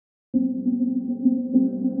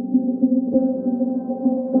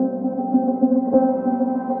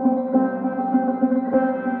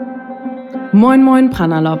Moin moin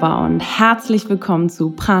Prana-Lover und herzlich willkommen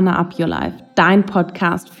zu Prana Up Your Life, dein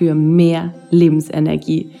Podcast für mehr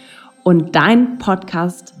Lebensenergie und dein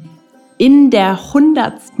Podcast in der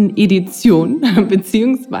 100. Edition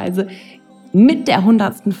beziehungsweise mit der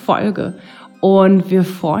 100. Folge. Und wir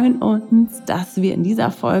freuen uns, dass wir in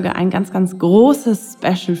dieser Folge ein ganz, ganz großes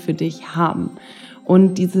Special für dich haben.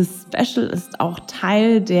 Und dieses Special ist auch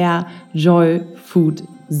Teil der Joy Food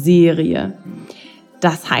Serie.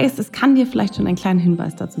 Das heißt, es kann dir vielleicht schon einen kleinen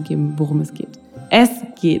Hinweis dazu geben, worum es geht. Es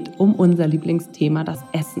geht um unser Lieblingsthema, das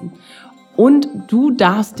Essen. Und du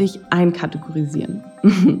darfst dich einkategorisieren.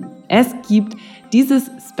 Es gibt dieses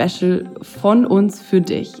Special von uns für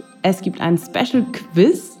dich. Es gibt ein Special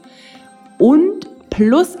Quiz und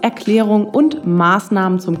plus Erklärung und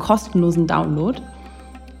Maßnahmen zum kostenlosen Download.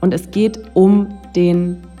 Und es geht um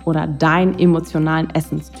den oder deinen emotionalen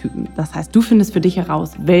Essenstypen. Das heißt, du findest für dich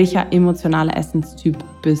heraus, welcher emotionale Essenstyp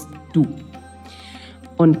bist du.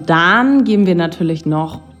 Und dann geben wir natürlich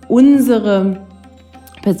noch unsere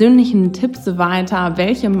persönlichen Tipps weiter,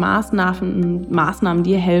 welche Maßnahmen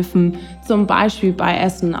dir helfen, zum Beispiel bei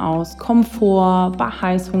Essen aus Komfort, bei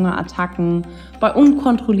Heißhungerattacken, bei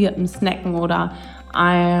unkontrolliertem Snacken oder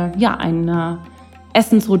einer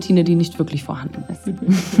Essensroutine, die nicht wirklich vorhanden ist.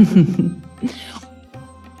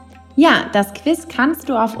 Ja, das Quiz kannst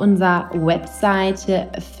du auf unserer Webseite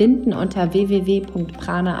finden unter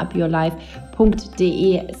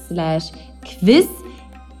www.pranaupyourlife.de/quiz.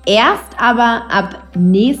 Erst aber ab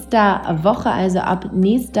nächster Woche, also ab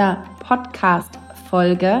nächster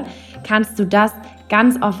Podcast-Folge, kannst du das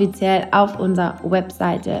ganz offiziell auf unserer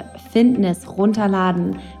Webseite finden, es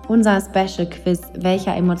runterladen. Unser Special Quiz,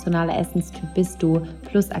 welcher emotionale Essenstyp bist du,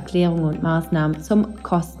 plus Erklärungen und Maßnahmen zum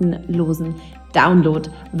kostenlosen Download.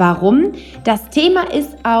 Warum? Das Thema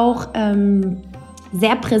ist auch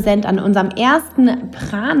sehr präsent an unserem ersten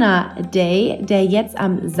Prana Day, der jetzt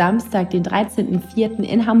am Samstag, den 13.04.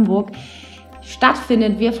 in Hamburg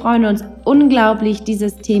stattfindet. Wir freuen uns unglaublich,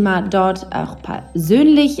 dieses Thema dort auch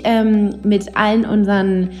persönlich mit allen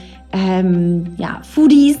unseren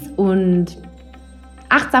Foodies und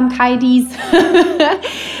Achtsamkeitis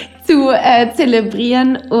zu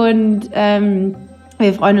zelebrieren und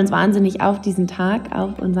wir freuen uns wahnsinnig auf diesen Tag,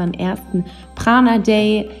 auf unseren ersten Prana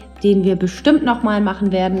Day, den wir bestimmt nochmal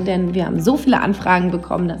machen werden, denn wir haben so viele Anfragen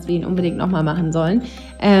bekommen, dass wir ihn unbedingt nochmal machen sollen.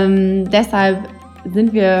 Deshalb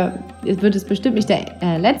wird es bestimmt nicht der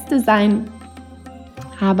letzte sein,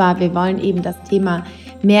 aber wir wollen eben das Thema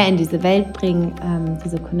mehr in diese Welt bringen,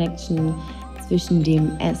 diese Connection zwischen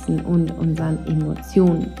dem Essen und unseren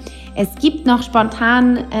Emotionen. Es gibt noch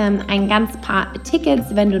spontan ein ganz paar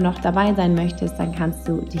Tickets. Wenn du noch dabei sein möchtest, dann kannst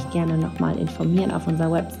du dich gerne nochmal informieren auf unserer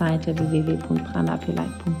Webseite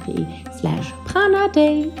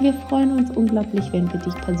www.pranaupyourlife.de/pranaday. Wir freuen uns unglaublich, wenn wir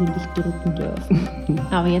dich persönlich drücken dürfen.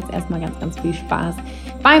 Aber jetzt erstmal ganz, ganz viel Spaß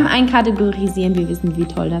beim Einkategorisieren. Wir wissen, wie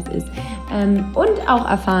toll das ist und auch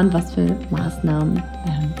erfahren, was für Maßnahmen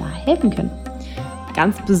da helfen können.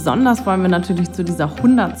 Ganz besonders wollen wir natürlich zu dieser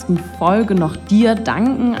 100. Folge noch dir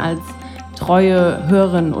danken als treue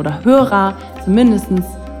Hörerin oder Hörer, zumindest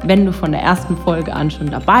wenn du von der ersten Folge an schon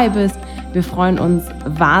dabei bist. Wir freuen uns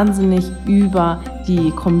wahnsinnig über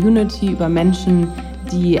die Community, über Menschen,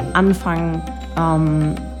 die anfangen,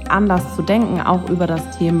 anders zu denken, auch über das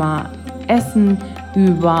Thema Essen,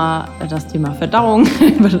 über das Thema Verdauung,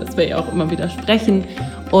 über das wir ja auch immer wieder sprechen,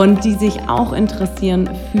 und die sich auch interessieren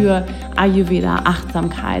für Ayurveda,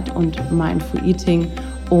 Achtsamkeit und Mindful Eating.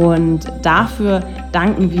 Und dafür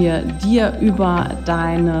danken wir dir über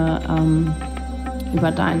dein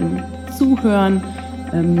Zuhören,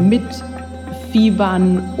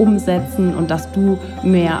 mitfiebern, umsetzen und dass du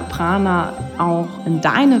mehr Prana auch in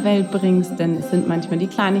deine Welt bringst, denn es sind manchmal die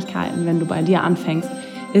Kleinigkeiten. Wenn du bei dir anfängst,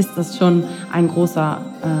 ist das schon ein großer,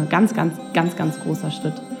 ganz großer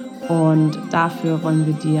Schritt. Und dafür wollen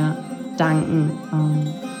wir dir danken,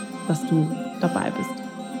 dass du dabei bist.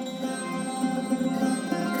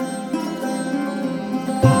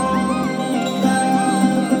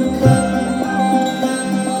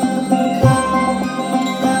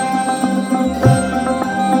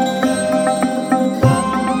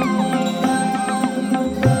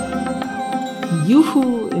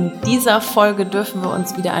 Juhu, in dieser Folge dürfen wir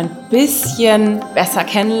uns wieder ein bisschen besser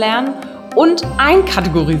kennenlernen und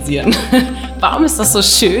einkategorisieren. Warum ist das so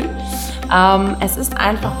schön? Es ist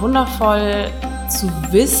einfach wundervoll zu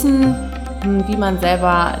wissen, wie man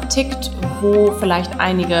selber tickt, wo vielleicht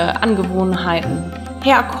einige Angewohnheiten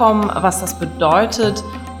herkommen, was das bedeutet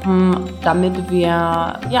damit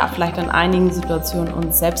wir vielleicht in einigen Situationen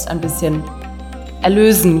uns selbst ein bisschen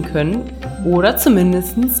erlösen können oder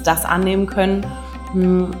zumindest das annehmen können,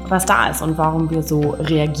 was da ist und warum wir so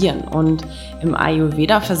reagieren. Und im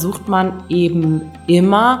Ayurveda versucht man eben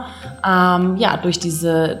immer, durch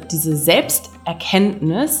diese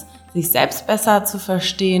Selbsterkenntnis, sich selbst besser zu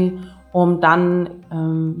verstehen, um dann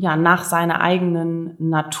nach seiner eigenen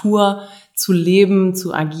Natur zu leben,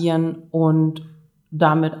 zu agieren und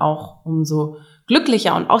damit auch umso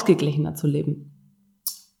glücklicher und ausgeglichener zu leben.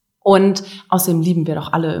 Und außerdem lieben wir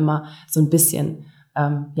doch alle immer so ein bisschen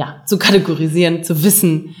zu kategorisieren, zu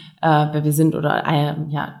wissen, wer wir sind oder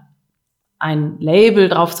ein Label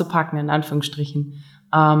drauf zu packen, in Anführungsstrichen,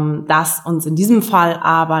 das uns in diesem Fall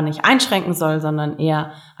aber nicht einschränken soll, sondern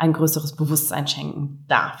eher ein größeres Bewusstsein schenken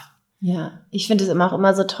darf. Ja, ich finde es auch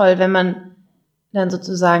immer so toll, wenn man dann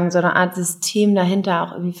sozusagen so eine Art System dahinter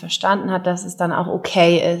auch irgendwie verstanden hat, dass es dann auch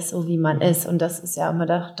okay ist, so wie man ist. Und das ist ja immer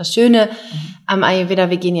das Schöne am Ayurveda.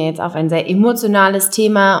 Wir gehen ja jetzt auf ein sehr emotionales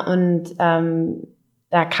Thema und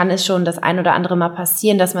da kann es schon das ein oder andere Mal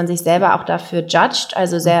passieren, dass man sich selber auch dafür judgt,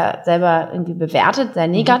 also sehr selber irgendwie bewertet, sehr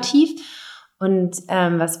negativ. Und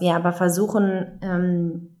was wir aber versuchen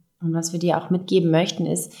und was wir dir auch mitgeben möchten,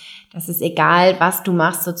 ist, dass es egal, was du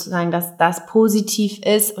machst, sozusagen, dass das positiv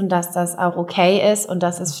ist und dass das auch okay ist und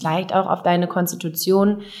dass es vielleicht auch auf deine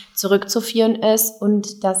Konstitution zurückzuführen ist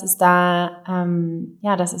und dass es da,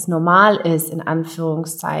 dass es normal ist, in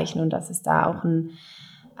Anführungszeichen, und dass es da auch eine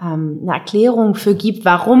Erklärung für gibt,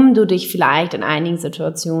 warum du dich vielleicht in einigen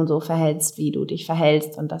Situationen so verhältst, wie du dich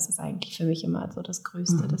verhältst. Und das ist eigentlich für mich immer so das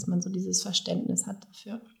Größte, dass man so dieses Verständnis hat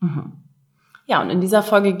dafür. Ja, und in dieser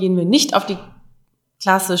Folge gehen wir nicht auf die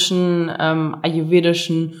klassischen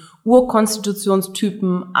ayurvedischen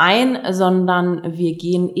Urkonstitutionstypen ein, sondern wir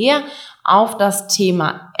gehen eher auf das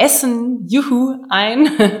Thema Essen, ein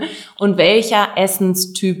und welcher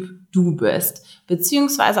Essenstyp du bist,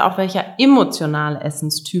 beziehungsweise auch welcher emotionale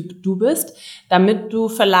Essenstyp du bist, damit du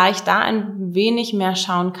vielleicht da ein wenig mehr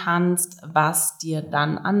schauen kannst, was dir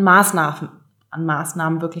dann an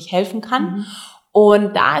Maßnahmen wirklich helfen kann.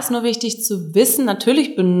 Und da ist nur wichtig zu wissen,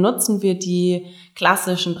 natürlich benutzen wir die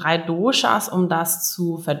klassischen 3 Doshas, um das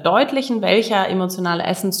zu verdeutlichen, welcher emotionale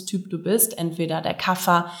Essenstyp du bist, entweder der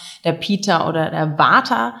Kapha, der Pitta oder der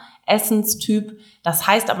Vata Essenstyp. Das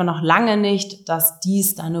heißt aber noch lange nicht, dass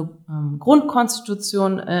dies deine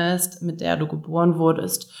Grundkonstitution ist, mit der du geboren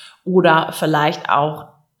wurdest, oder vielleicht auch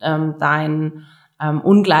dein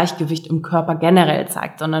Ungleichgewicht im Körper generell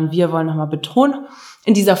zeigt, sondern wir wollen nochmal betonen,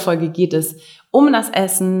 in dieser Folge geht es um das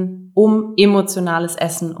Essen, um emotionales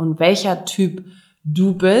Essen und welcher Typ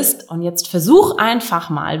du bist. Und jetzt versuch einfach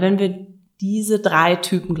mal, wenn wir diese 3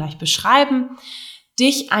 Typen gleich beschreiben,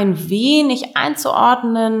 dich ein wenig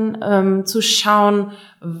einzuordnen, zu schauen,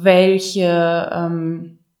 welche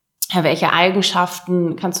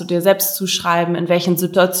Eigenschaften kannst du dir selbst zuschreiben, in welchen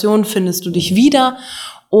Situationen findest du dich wieder,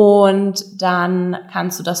 und dann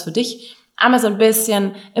kannst du das für dich einmal so ein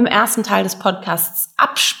bisschen im ersten Teil des Podcasts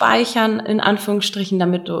abspeichern, in Anführungsstrichen,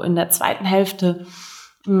 damit du in der zweiten Hälfte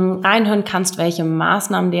reinhören kannst, welche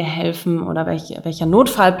Maßnahmen dir helfen oder welcher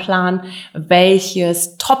Notfallplan,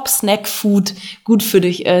 welches Top-Snack-Food gut für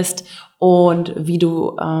dich ist und wie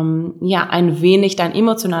du ein wenig dein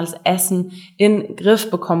emotionales Essen in den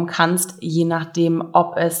Griff bekommen kannst, je nachdem,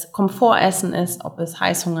 ob es Komfortessen ist, ob es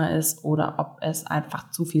Heißhunger ist oder ob es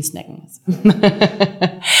einfach zu viel Snacken ist.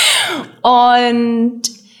 Und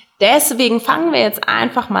deswegen fangen wir jetzt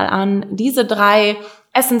einfach mal an, diese 3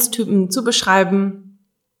 Essenstypen zu beschreiben.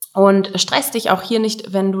 Und stress dich auch hier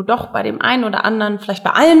nicht, wenn du doch bei dem einen oder anderen, vielleicht bei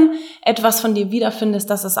allem, etwas von dir wiederfindest.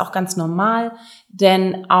 Das ist auch ganz normal,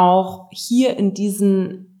 denn auch hier in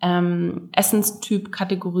diesen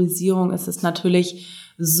Essenstyp-Kategorisierung ist es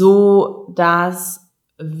natürlich so, dass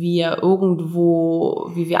wir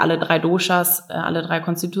irgendwo, wie wir alle 3 Doshas, alle 3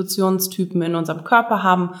 Konstitutionstypen in unserem Körper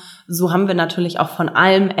haben, so haben wir natürlich auch von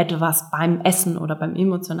allem etwas beim Essen oder beim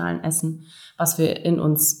emotionalen Essen, was wir in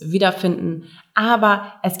uns wiederfinden. Aber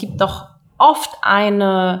es gibt doch oft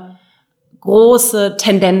eine große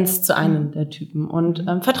Tendenz zu einem der Typen. Und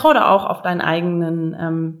vertraue da auch auf deine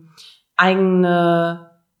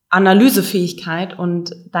eigene Analysefähigkeit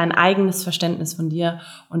und dein eigenes Verständnis von dir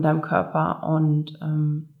und deinem Körper. Und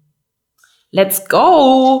let's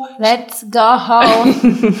go! Let's go!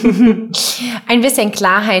 Ein bisschen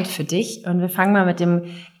Klarheit für dich. Und wir fangen mal mit dem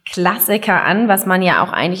Klassiker an, was man ja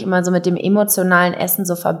auch eigentlich immer so mit dem emotionalen Essen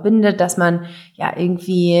so verbindet, dass man ja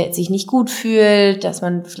irgendwie sich nicht gut fühlt, dass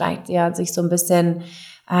man vielleicht ja sich so ein bisschen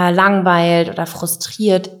langweilt oder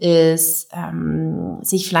frustriert ist,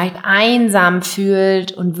 sich vielleicht einsam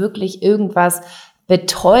fühlt und wirklich irgendwas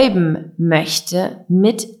betäuben möchte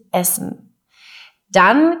mit Essen,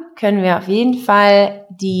 dann können wir auf jeden Fall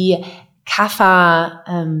die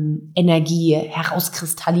Kapha-Energie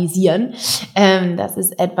herauskristallisieren. Das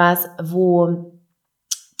ist etwas, wo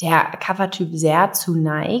der Kapha-Typ sehr zu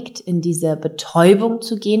neigt, in diese Betäubung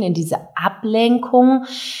zu gehen, in diese Ablenkung,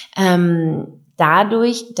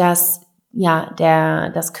 dadurch, dass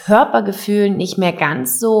das Körpergefühl nicht mehr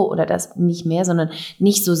ganz so, oder das nicht mehr, sondern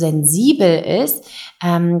nicht so sensibel ist,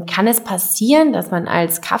 kann es passieren, dass man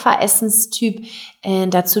als Kapha-Essenstyp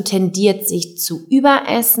dazu tendiert, sich zu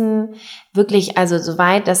überessen. Wirklich, also so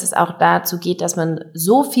weit, dass es auch dazu geht, dass man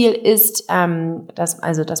so viel isst,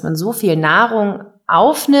 dass man so viel Nahrung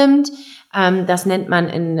aufnimmt. Das nennt man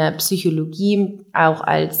in der Psychologie auch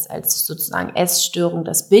als sozusagen Essstörung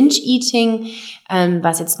das Binge-Eating,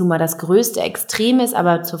 was jetzt nun mal das größte Extrem ist,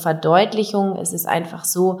 aber zur Verdeutlichung ist es einfach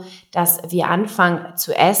so, dass wir anfangen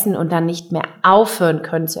zu essen und dann nicht mehr aufhören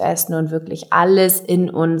können zu essen und wirklich alles in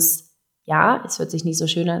uns, es hört sich nicht so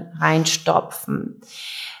schön an, reinstopfen.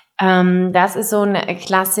 Das ist so ein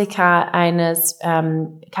Klassiker eines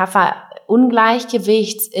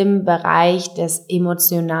Kapha-Ungleichgewichts im Bereich des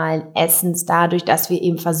emotionalen Essens, dadurch, dass wir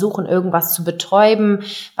eben versuchen, irgendwas zu betäuben,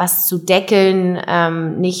 was zu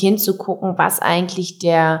deckeln, nicht hinzugucken, was eigentlich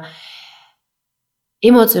der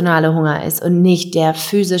emotionale Hunger ist und nicht der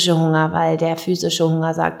physische Hunger, weil der physische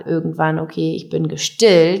Hunger sagt irgendwann, okay, ich bin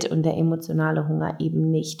gestillt, und der emotionale Hunger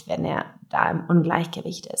eben nicht, wenn er da im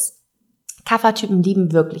Ungleichgewicht ist. Kapha-Typen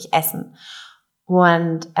lieben wirklich Essen.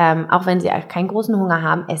 Und auch wenn sie keinen großen Hunger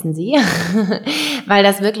haben, essen sie, weil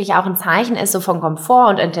das wirklich auch ein Zeichen ist so von Komfort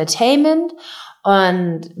und Entertainment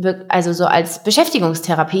und also so als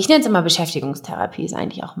Beschäftigungstherapie. Ich nenne es immer Beschäftigungstherapie, ist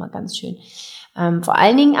eigentlich auch mal ganz schön. Vor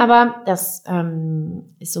allen Dingen aber, das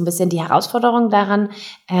ist so ein bisschen die Herausforderung daran,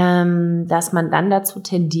 dass man dann dazu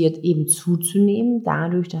tendiert, eben zuzunehmen,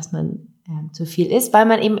 dadurch, dass man zu viel isst, weil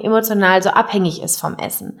man eben emotional so abhängig ist vom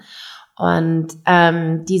Essen. Und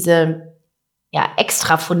diese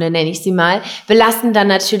Extrafunde, nenne ich sie mal, belasten dann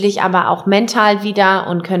natürlich aber auch mental wieder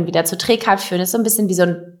und können wieder zu Trägheit führen. Das ist so ein bisschen wie so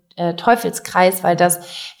ein Teufelskreis, weil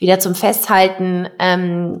das wieder zum Festhalten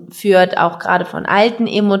führt, auch gerade von alten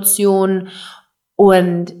Emotionen.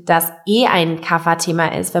 Und das ein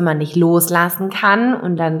Kapha-Thema ist, wenn man nicht loslassen kann,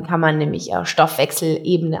 und dann kann man nämlich auf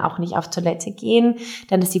Stoffwechselebene auch nicht auf Toilette gehen,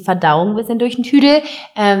 dann ist die Verdauung ein bisschen durch den Tüdel.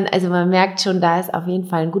 Also man merkt schon, da ist auf jeden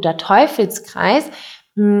Fall ein guter Teufelskreis.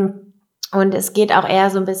 Und es geht auch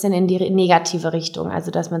eher so ein bisschen in die negative Richtung,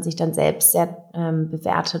 also dass man sich dann selbst sehr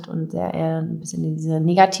bewertet und sehr eher ein bisschen in diese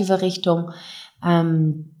negative Richtung,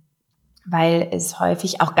 weil es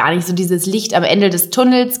häufig auch gar nicht so dieses Licht am Ende des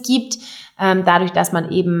Tunnels gibt, dadurch, dass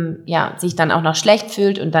man eben sich dann auch noch schlecht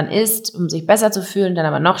fühlt und dann isst, um sich besser zu fühlen, dann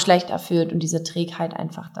aber noch schlechter fühlt und diese Trägheit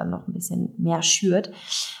einfach dann noch ein bisschen mehr schürt.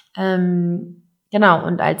 Genau,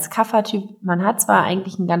 und als Kapha-Typ, man hat zwar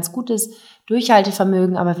eigentlich ein ganz gutes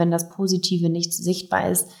Durchhaltevermögen, aber wenn das Positive nicht sichtbar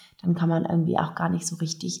ist, dann kann man irgendwie auch gar nicht so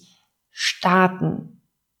richtig starten.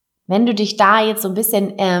 Wenn du dich da jetzt so ein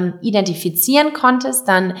bisschen identifizieren konntest,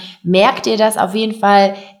 dann merk dir das auf jeden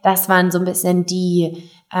Fall. Das waren so ein bisschen die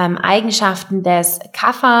Eigenschaften des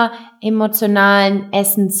Kapha-emotionalen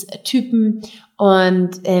Essenstypen.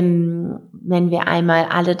 Und wenn wir einmal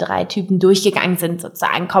alle 3 Typen durchgegangen sind,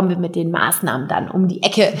 sozusagen, kommen wir mit den Maßnahmen dann um die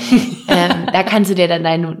Ecke. Da kannst du dir dann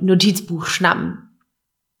dein Notizbuch schnappen.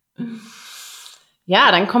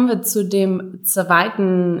 Ja, dann kommen wir zu dem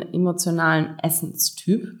zweiten emotionalen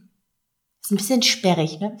Essenstyp. Ist ein bisschen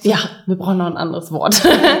sperrig, ne? Ja, wir brauchen noch ein anderes Wort.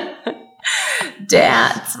 Der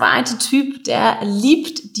zweite Typ, der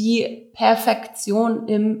liebt die Perfektion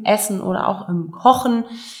im Essen oder auch im Kochen.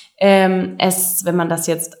 Wenn man das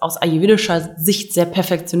jetzt aus ayurvedischer Sicht sehr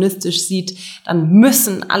perfektionistisch sieht, dann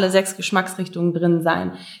müssen alle 6 Geschmacksrichtungen drin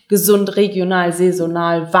sein. Gesund, regional,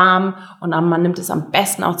 saisonal, warm, und man nimmt es am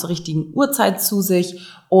besten auch zur richtigen Uhrzeit zu sich,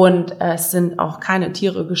 und es sind auch keine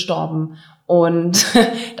Tiere gestorben, und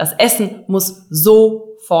das Essen muss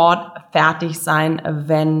sofort fertig sein,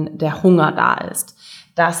 wenn der Hunger da ist.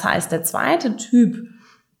 Das heißt, der zweite Typ,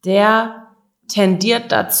 der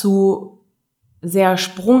tendiert dazu, sehr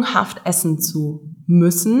sprunghaft essen zu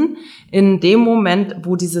müssen, in dem Moment,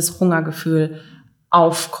 wo dieses Hungergefühl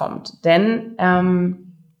aufkommt. Denn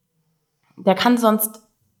der kann sonst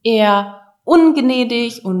eher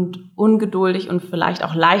ungnädig und ungeduldig und vielleicht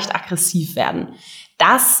auch leicht aggressiv werden.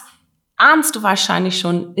 Das ahnst du wahrscheinlich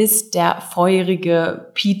schon, ist der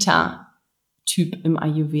feurige Pitta-Typ im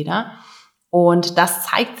Ayurveda. Und das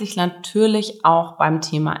zeigt sich natürlich auch beim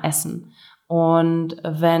Thema Essen. Und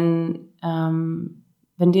wenn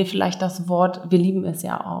wenn dir vielleicht das Wort, wir lieben es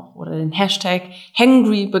ja auch, oder den Hashtag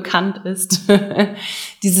Hangry bekannt ist,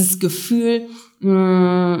 dieses Gefühl,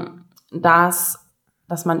 dass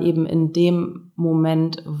man eben in dem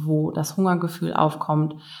Moment, wo das Hungergefühl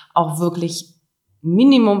aufkommt, auch wirklich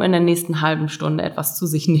Minimum in der nächsten halben Stunde etwas zu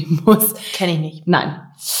sich nehmen muss. Kenne ich nicht. Nein.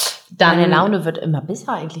 Meine Laune wird immer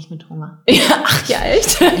besser eigentlich mit Hunger. Ja, ach ja,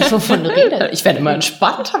 echt? Ich wovon du redest. Ich werde immer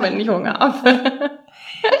entspannter, wenn ich Hunger habe.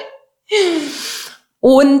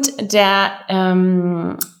 Und der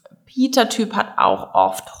Peter-Typ hat auch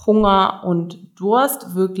oft Hunger und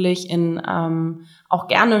Durst, wirklich in auch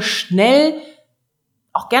gerne schnell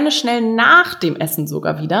nach dem Essen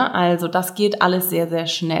sogar wieder. Also das geht alles sehr, sehr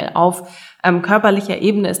schnell. Auf körperlicher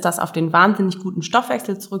Ebene ist das auf den wahnsinnig guten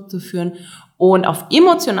Stoffwechsel zurückzuführen. Und auf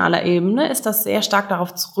emotionaler Ebene ist das sehr stark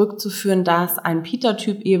darauf zurückzuführen, dass ein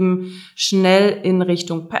Peter-Typ eben schnell in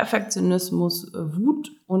Richtung Perfektionismus,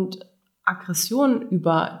 Wut und Aggression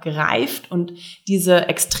übergreift. Und diese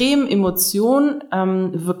extremen Emotionen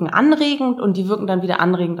wirken anregend und die wirken dann wieder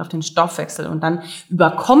anregend auf den Stoffwechsel. Und dann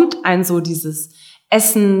überkommt ein so dieses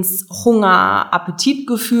Essens-, Hunger-,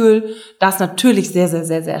 Appetitgefühl, das natürlich sehr, sehr,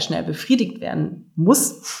 sehr, sehr schnell befriedigt werden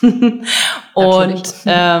muss. Und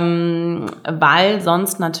weil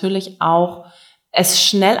sonst natürlich auch es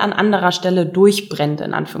schnell an anderer Stelle durchbrennt,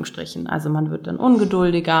 in Anführungsstrichen. Also man wird dann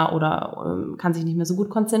ungeduldiger oder kann sich nicht mehr so gut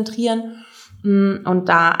konzentrieren. Und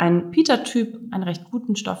da ein Peter-Typ einen recht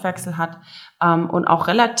guten Stoffwechsel hat und auch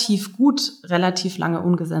relativ lange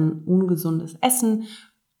ungesundes Essen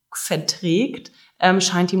verträgt,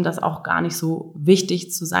 scheint ihm das auch gar nicht so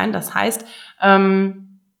wichtig zu sein. Das heißt,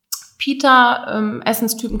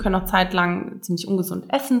 Peter-Essenstypen können auch zeitlang ziemlich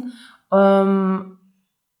ungesund essen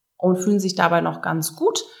und fühlen sich dabei noch ganz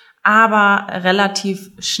gut, aber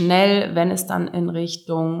relativ schnell, wenn es dann in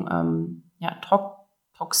Richtung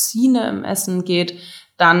Toxine im Essen geht,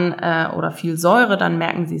 dann oder viel Säure, dann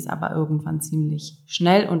merken sie es aber irgendwann ziemlich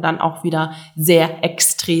schnell und dann auch wieder sehr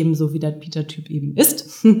extrem, so wie der Peter-Typ eben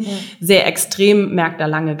ist. Ja. Sehr extrem merkt er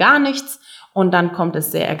lange gar nichts und dann kommt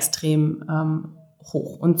es sehr extrem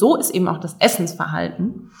hoch. Und so ist eben auch das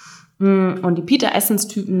Essensverhalten. Und die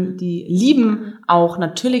Peter-Essenstypen, die lieben auch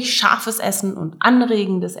natürlich scharfes Essen und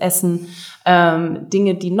anregendes Essen,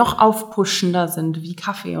 Dinge, die noch aufpushender sind, wie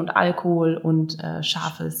Kaffee und Alkohol und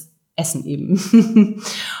scharfes Essen eben.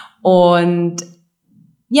 Und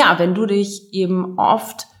ja, wenn du dich eben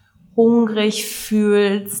oft hungrig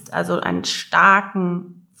fühlst, also einen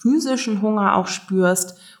starken physischen Hunger auch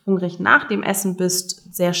spürst, hungrig nach dem Essen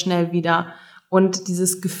bist, sehr schnell wieder und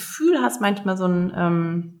dieses Gefühl hast, manchmal so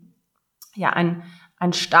einen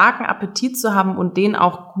starken Appetit zu haben und den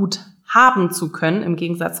auch gut haben zu können, im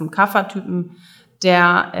Gegensatz zum Kaffertypen,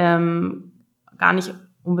 der gar nicht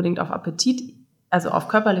unbedingt auf Appetit, also auf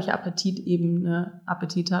körperliche Appetitebene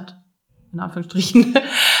Appetit hat, in Anführungsstrichen,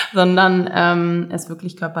 sondern es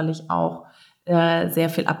wirklich körperlich auch sehr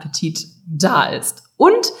viel Appetit da ist.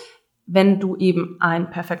 Und wenn du eben einen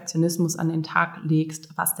Perfektionismus an den Tag legst,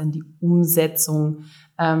 was denn die Umsetzung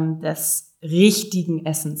des richtigen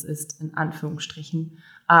Essens ist, in Anführungsstrichen,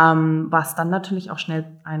 was dann natürlich auch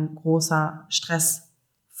schnell ein großer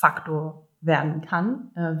Stressfaktor werden kann,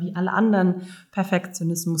 wie alle anderen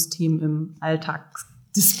Perfektionismus-Themen im Alltag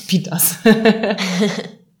des Peters.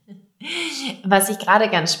 Was ich gerade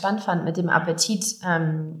ganz spannend fand mit dem Appetit,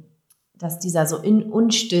 dass dieser so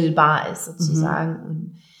unstillbar ist sozusagen.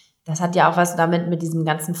 Und das hat ja auch was damit mit diesem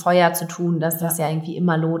ganzen Feuer zu tun, dass das ja irgendwie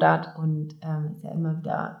immer lodert und ja immer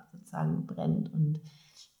wieder sozusagen brennt und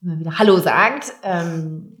immer wieder Hallo sagt.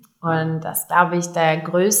 Und das, glaube ich, der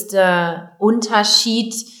größte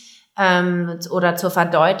Unterschied oder zur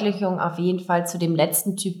Verdeutlichung auf jeden Fall zu dem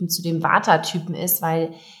letzten Typen, zu dem Vata-Typen ist,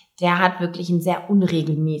 weil der hat wirklich einen sehr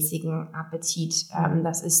unregelmäßigen Appetit.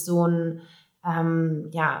 Das ist so ein,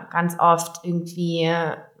 ganz oft irgendwie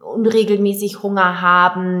unregelmäßig Hunger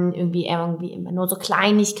haben, irgendwie immer nur so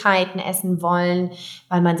Kleinigkeiten essen wollen,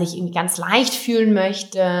 weil man sich irgendwie ganz leicht fühlen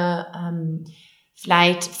möchte.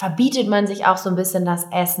 Vielleicht verbietet man sich auch so ein bisschen das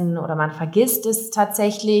Essen oder man vergisst es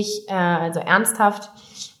tatsächlich, also ernsthaft.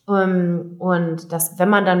 Und dass, wenn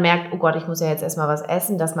man dann merkt, oh Gott, ich muss ja jetzt erstmal was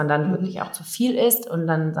essen, dass man dann wirklich auch zu viel isst und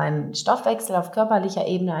dann seinen Stoffwechsel auf körperlicher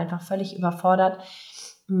Ebene einfach völlig überfordert,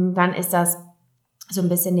 dann ist das so ein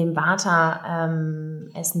bisschen dem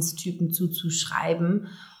Vata-Essenstypen zuzuschreiben.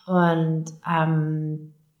 Und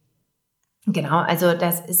genau, also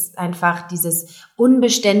das ist einfach dieses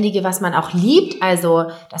Unbeständige, was man auch liebt, also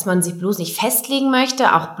dass man sich bloß nicht festlegen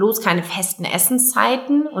möchte, auch bloß keine festen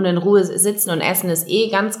Essenszeiten und in Ruhe sitzen und essen ist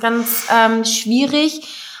ganz, ganz schwierig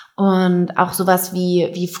Und auch sowas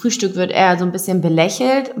wie Frühstück wird eher so ein bisschen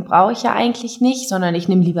belächelt, brauche ich ja eigentlich nicht, sondern ich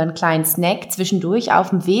nehme lieber einen kleinen Snack zwischendurch auf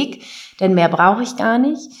dem Weg, denn mehr brauche ich gar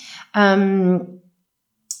nicht.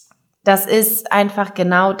 Das ist einfach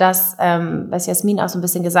genau das, was Jasmin auch so ein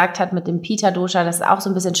bisschen gesagt hat mit dem Pitta-Dosha, das ist auch so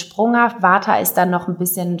ein bisschen sprunghaft. Vata ist dann noch ein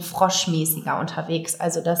bisschen froschmäßiger unterwegs,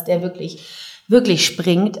 also dass der wirklich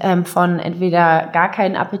springt von entweder gar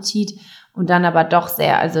keinen Appetit und dann aber doch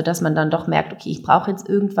sehr, also dass man dann doch merkt, okay, ich brauche jetzt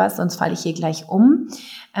irgendwas, sonst falle ich hier gleich um.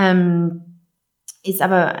 Ist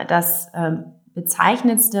aber das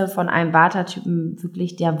Bezeichnendste von einem Vata-Typen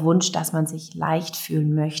wirklich der Wunsch, dass man sich leicht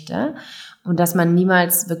fühlen möchte und dass man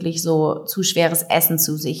niemals wirklich so zu schweres Essen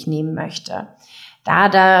zu sich nehmen möchte.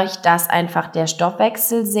 Dadurch, dass einfach der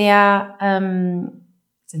Stoffwechsel sehr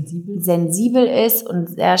sensibel ist und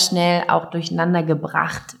sehr schnell auch durcheinander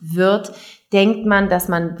gebracht wird, denkt man, dass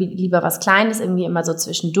man lieber was Kleines irgendwie immer so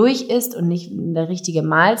zwischendurch isst und nicht eine richtige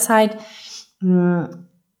Mahlzeit.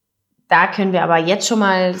 Da können wir aber jetzt schon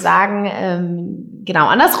mal sagen, genau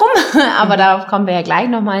andersrum, aber darauf kommen wir ja gleich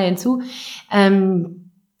nochmal hinzu,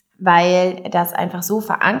 weil das einfach so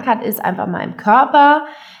verankert ist, einfach mal im Körper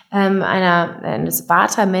eines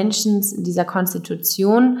Vata-Menschen in dieser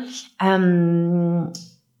Konstitution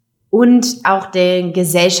und auch den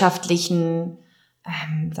gesellschaftlichen,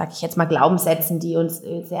 sag ich jetzt mal, Glaubenssätzen, die uns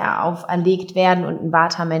sehr auferlegt werden und ein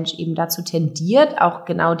Vata-Mensch eben dazu tendiert, auch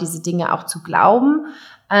genau diese Dinge auch zu glauben.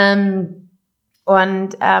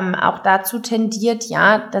 Auch dazu tendiert,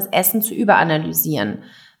 ja, das Essen zu überanalysieren.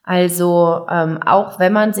 Also auch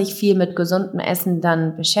wenn man sich viel mit gesundem Essen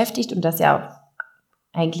dann beschäftigt und das ja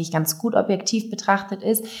eigentlich ganz gut objektiv betrachtet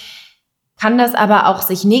ist, kann das aber auch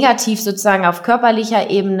sich negativ sozusagen auf körperlicher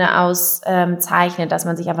Ebene auszeichnen, dass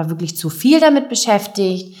man sich einfach wirklich zu viel damit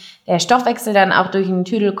beschäftigt, der Stoffwechsel dann auch durch den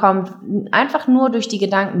Tüdel kommt, einfach nur durch die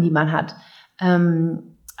Gedanken, die man hat.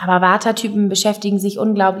 Aber Vata-Typen beschäftigen sich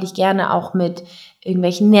unglaublich gerne auch mit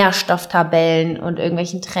irgendwelchen Nährstofftabellen und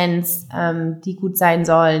irgendwelchen Trends, die gut sein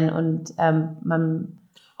sollen. Und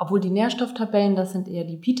obwohl die Nährstofftabellen, das sind eher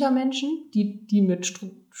die Pitta-Menschen, die mit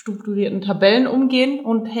strukturierten Tabellen umgehen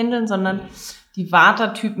und handeln, sondern die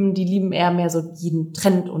Vata-Typen, die lieben eher mehr so jeden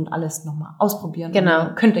Trend und alles nochmal ausprobieren. Genau.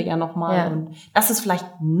 Und könnte ja nochmal. Ja. Und das ist vielleicht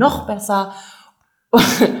noch besser.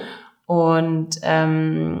 Und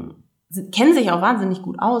kennen sich auch wahnsinnig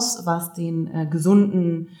gut aus, was den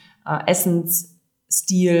gesunden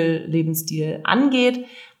Essensstil, Lebensstil angeht.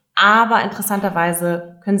 Aber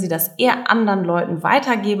interessanterweise können sie das eher anderen Leuten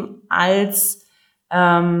weitergeben, als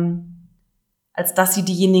dass sie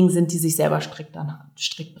diejenigen sind, die sich selber strikt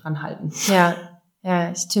dran halten. Ja,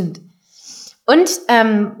 stimmt. Und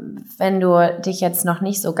wenn du dich jetzt noch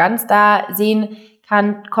nicht so ganz da sehen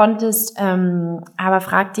konntest, aber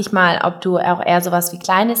frag dich mal, ob du auch eher sowas wie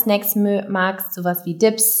kleine Snacks magst, sowas wie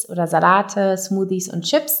Dips oder Salate, Smoothies und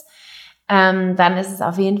Chips. Dann ist es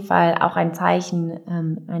auf jeden Fall auch ein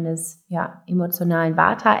Zeichen eines emotionalen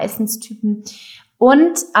Vata-Essenstypen.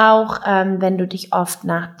 Und auch, wenn du dich oft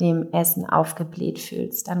nach dem Essen aufgebläht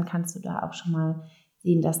fühlst, dann kannst du da auch schon mal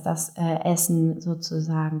sehen, dass das Essen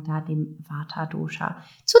sozusagen da dem Vata-Dosha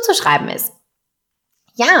zuzuschreiben ist.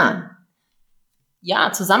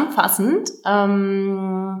 Ja, zusammenfassend,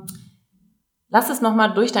 lass es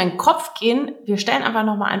nochmal durch deinen Kopf gehen. Wir stellen einfach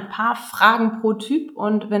nochmal ein paar Fragen pro Typ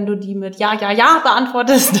und wenn du die mit ja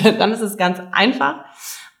beantwortest, dann ist es ganz einfach.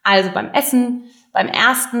 Also beim Essen, beim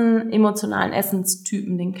ersten emotionalen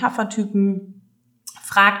Essenstypen, den Kapha-Typen,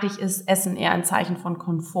 frag dich, ist Essen eher ein Zeichen von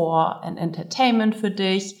Komfort and Entertainment für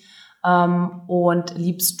dich? Und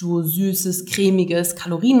liebst du süßes, cremiges,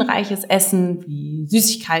 kalorienreiches Essen wie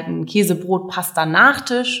Süßigkeiten, Käse, Brot, Pasta,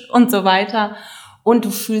 Nachtisch und so weiter. Und du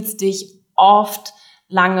fühlst dich oft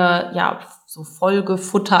lange so voll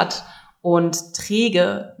gefuttert und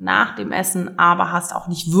träge nach dem Essen, aber hast auch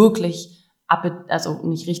nicht wirklich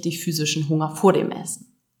nicht richtig physischen Hunger vor dem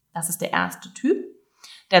Essen. Das ist der erste Typ.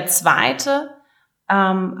 Der zweite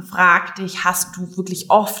frag dich, hast du wirklich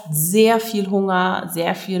oft sehr viel Hunger,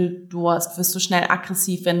 sehr viel Durst, wirst du schnell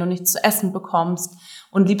aggressiv, wenn du nichts zu essen bekommst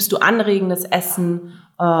und liebst du anregendes Essen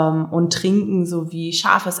und Trinken, sowie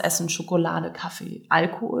scharfes Essen, Schokolade, Kaffee,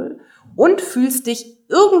 Alkohol und fühlst dich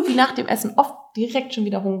irgendwie nach dem Essen oft direkt schon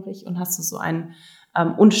wieder hungrig und hast du so einen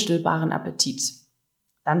unstillbaren Appetit.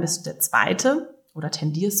 Dann bist du der zweite oder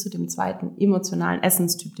tendierst zu dem zweiten emotionalen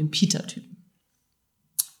Essenstyp, dem Pitta-Typen.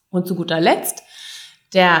 Und zu guter Letzt,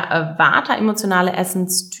 der Vata-emotionale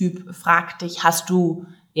Essenstyp fragt dich, hast du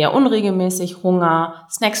eher unregelmäßig Hunger,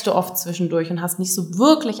 snackst du oft zwischendurch und hast nicht so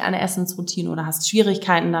wirklich eine Essensroutine oder hast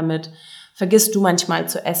Schwierigkeiten damit, vergisst du manchmal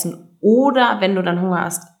zu essen oder wenn du dann Hunger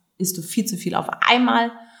hast, isst du viel zu viel auf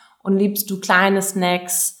einmal und liebst du kleine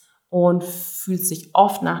Snacks und fühlst dich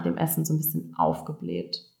oft nach dem Essen so ein bisschen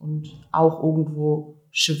aufgebläht und auch irgendwo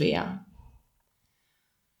schwer.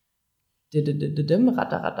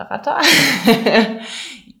 Ratter, ratter, ratter.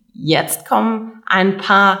 Jetzt kommen ein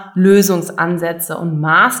paar Lösungsansätze und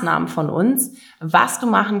Maßnahmen von uns, was du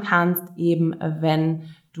machen kannst, eben wenn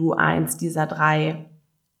du eins dieser 3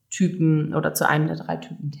 Typen oder zu einem der 3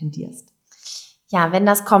 Typen tendierst. Ja, wenn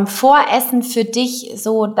das Komfortessen für dich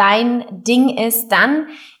so dein Ding ist, dann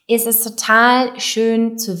ist es total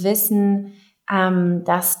schön zu wissen,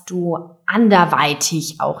 dass du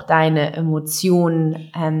anderweitig auch deine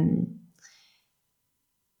Emotionen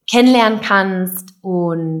kennenlernen kannst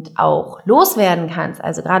und auch loswerden kannst.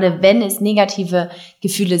 Also gerade wenn es negative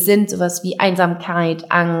Gefühle sind, sowas wie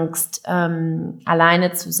Einsamkeit, Angst,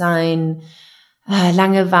 alleine zu sein,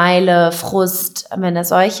 Langeweile, Frust, wenn das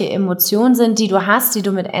solche Emotionen sind, die du hast, die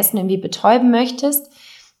du mit Essen irgendwie betäuben möchtest,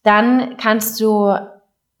 dann kannst du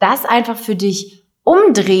das einfach für dich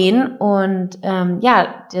umdrehen und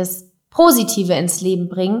das Positive ins Leben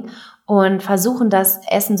bringen und versuchen, das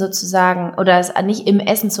Essen sozusagen oder es nicht im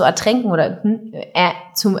Essen zu ertränken oder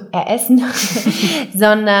zum Eressen,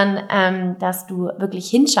 sondern dass du wirklich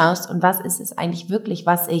hinschaust und was ist es eigentlich wirklich,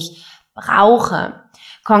 was ich brauche.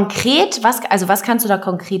 Konkret, was kannst du da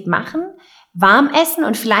konkret machen? Warm essen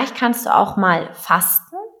und vielleicht kannst du auch mal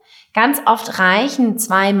fasten. Ganz oft reichen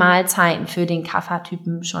 2 Mahlzeiten für den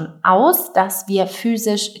Kapha-Typen schon aus, dass wir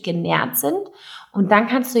physisch genährt sind. Und dann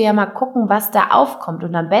kannst du ja mal gucken, was da aufkommt.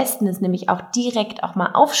 Und am besten ist nämlich auch direkt auch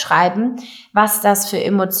mal aufschreiben, was das für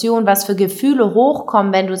Emotionen, was für Gefühle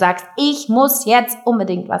hochkommen, wenn du sagst, ich muss jetzt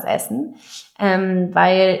unbedingt was essen,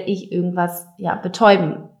 weil ich irgendwas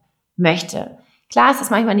betäuben möchte. Klar, es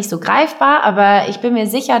ist manchmal nicht so greifbar, aber ich bin mir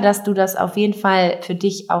sicher, dass du das auf jeden Fall für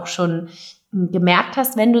dich auch schon gemerkt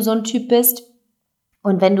hast, wenn du so ein Typ bist.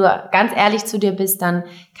 Und wenn du ganz ehrlich zu dir bist, dann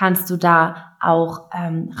kannst du da auch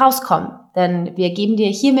rauskommen. Denn wir geben dir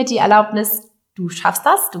hiermit die Erlaubnis, du schaffst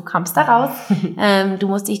das, du kommst da raus. Du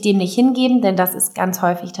musst dich dem nicht hingeben, denn das ist ganz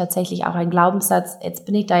häufig tatsächlich auch ein Glaubenssatz. Jetzt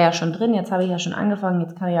bin ich da ja schon drin, jetzt habe ich ja schon angefangen,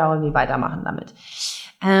 jetzt kann ich ja auch irgendwie weitermachen damit.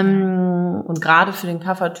 Und gerade für den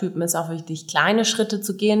Kapha-Typen ist auch wichtig, kleine Schritte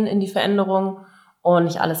zu gehen in die Veränderung und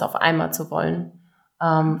nicht alles auf einmal zu wollen,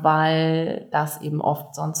 weil das eben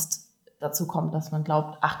oft sonst dazu kommt, dass man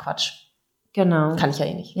glaubt, ach Quatsch, genau, kann ich ja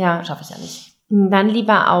eh nicht, schaffe ich ja nicht. Dann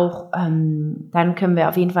lieber auch, dann können wir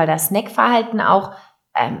auf jeden Fall das Snackverhalten auch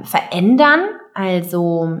verändern,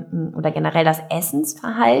 also oder generell das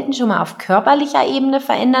Essensverhalten schon mal auf körperlicher Ebene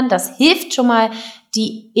verändern. Das hilft schon mal,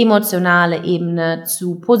 die emotionale Ebene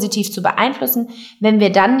positiv zu beeinflussen. Wenn wir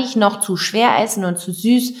dann nicht noch zu schwer essen und zu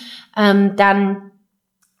süß, dann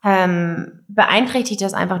beeinträchtigt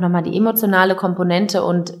das einfach nochmal die emotionale Komponente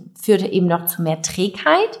und führt eben noch zu mehr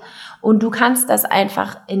Trägheit. Und du kannst das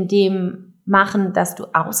einfach in dem machen, dass du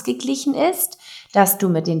ausgeglichen isst, dass du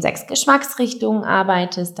mit den 6 Geschmacksrichtungen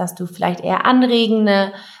arbeitest, dass du vielleicht eher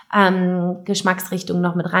anregende Geschmacksrichtungen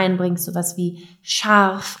noch mit reinbringst, sowas wie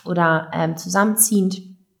scharf oder zusammenziehend,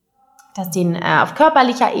 dass den auf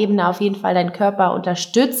körperlicher Ebene auf jeden Fall deinen Körper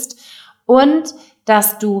unterstützt und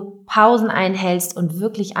dass du Pausen einhältst und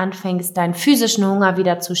wirklich anfängst, deinen physischen Hunger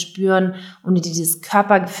wieder zu spüren und in dieses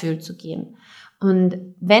Körpergefühl zu gehen.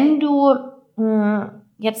 Und wenn du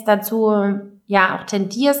jetzt dazu auch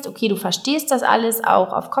tendierst, okay, du verstehst das alles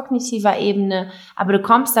auch auf kognitiver Ebene, aber du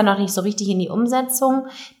kommst dann noch nicht so richtig in die Umsetzung,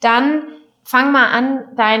 dann fang mal an,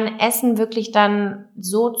 dein Essen wirklich dann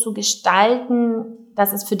so zu gestalten,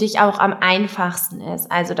 dass es für dich auch am einfachsten ist.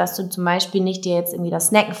 Also, dass du zum Beispiel nicht dir jetzt irgendwie das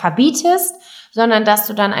Snacken verbietest, sondern dass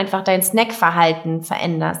du dann einfach dein Snackverhalten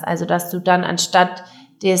veränderst. Also, dass du dann anstatt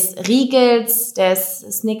des Riegels, des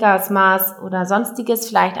Snickers-Mars oder sonstiges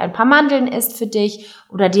vielleicht ein paar Mandeln isst für dich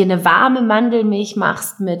oder dir eine warme Mandelmilch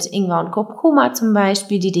machst mit Ingwer und Kurkuma zum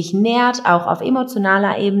Beispiel, die dich nährt, auch auf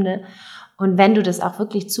emotionaler Ebene. Und wenn du das auch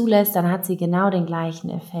wirklich zulässt, dann hat sie genau den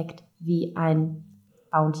gleichen Effekt wie ein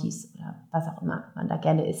Bounties oder was auch immer man da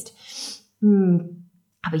gerne isst.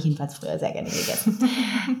 Habe ich jedenfalls früher sehr gerne gegessen.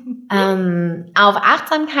 Auf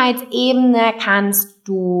Achtsamkeitsebene kannst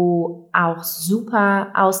du auch super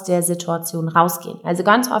aus der Situation rausgehen. Also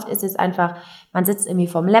ganz oft ist es einfach, man sitzt irgendwie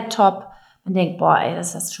vorm Laptop und denkt, boah, ey,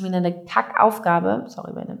 das ist schon wieder eine Kackaufgabe.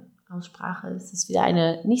 Sorry, meine Aussprache, das ist wieder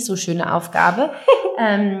eine nicht so schöne Aufgabe,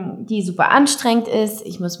 die super anstrengend ist.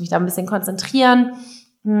 Ich muss mich da ein bisschen konzentrieren.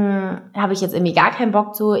 Habe ich jetzt irgendwie gar keinen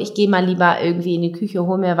Bock zu. Ich gehe mal lieber irgendwie in die Küche,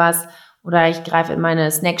 hol mir was oder ich greife in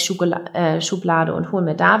meine Snack-Schublade und hol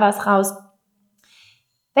mir da was raus.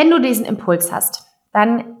 Wenn du diesen Impuls hast,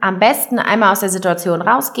 dann am besten einmal aus der Situation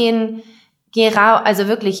rausgehen, also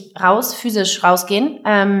wirklich raus, physisch rausgehen,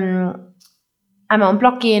 einmal um den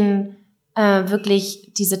Block gehen,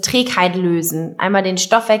 wirklich diese Trägheit lösen. Einmal den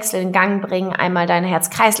Stoffwechsel in Gang bringen, einmal dein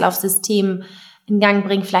Herz-Kreislauf-System in Gang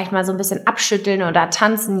bringen, vielleicht mal so ein bisschen abschütteln oder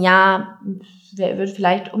tanzen. Ja, wird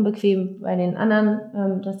vielleicht unbequem bei den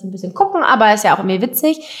anderen, dass sie ein bisschen gucken, aber ist ja auch irgendwie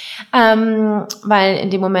witzig, weil in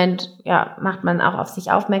dem Moment macht man auch auf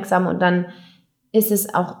sich aufmerksam und dann ist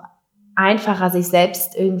es auch einfacher, sich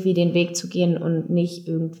selbst irgendwie den Weg zu gehen und nicht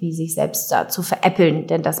irgendwie sich selbst da zu veräppeln,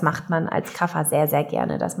 denn das macht man als Kaffer sehr, sehr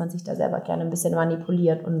gerne, dass man sich da selber gerne ein bisschen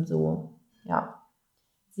manipuliert und so,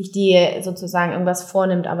 sich die sozusagen irgendwas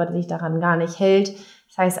vornimmt, aber sich daran gar nicht hält.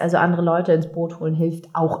 Das heißt also, andere Leute ins Boot holen hilft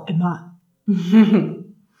auch immer.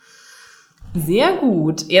 Sehr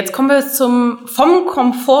gut. Jetzt kommen wir vom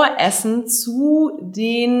Komfortessen zu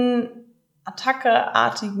den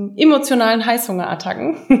attackeartigen, emotionalen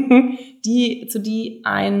Heißhungerattacken, die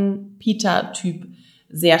ein Pitta-Typ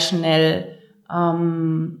sehr schnell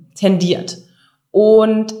tendiert.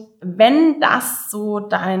 Und wenn das so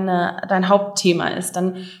dein Hauptthema ist,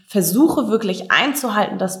 dann versuche wirklich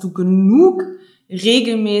einzuhalten, dass du genug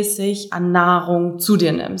regelmäßig an Nahrung zu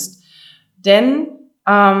dir nimmst. Denn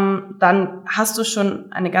dann hast du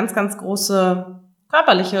schon eine ganz, ganz große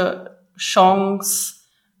körperliche Chance,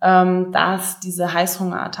 dass diese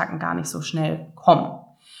Heißhungerattacken gar nicht so schnell kommen.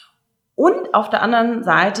 Und auf der anderen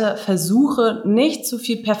Seite versuche nicht zu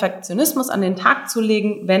viel Perfektionismus an den Tag zu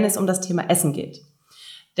legen, wenn es um das Thema Essen geht.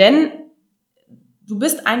 Denn du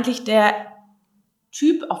bist eigentlich der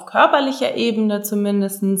Typ auf körperlicher Ebene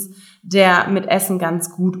zumindestens, der mit Essen ganz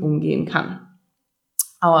gut umgehen kann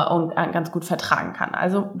und ganz gut vertragen kann.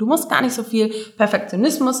 Also du musst gar nicht so viel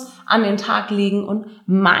Perfektionismus an den Tag legen und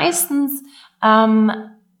meistens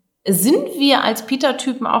sind wir als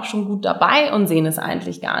Pitta-Typen auch schon gut dabei und sehen es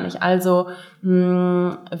eigentlich gar nicht. Also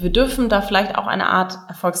wir dürfen da vielleicht auch eine Art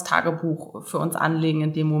Erfolgstagebuch für uns anlegen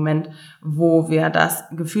in dem Moment, wo wir das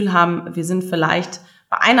Gefühl haben, wir sind vielleicht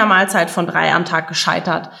bei einer Mahlzeit von 3 am Tag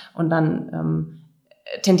gescheitert und dann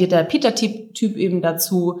tendiert der Pitta-Typ eben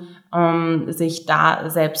dazu, sich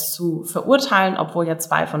da selbst zu verurteilen, obwohl ja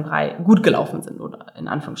 2 von 3 gut gelaufen sind, oder in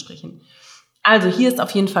Anführungsstrichen. Also hier ist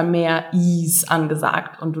auf jeden Fall mehr Ease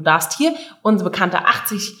angesagt und du darfst hier unsere bekannte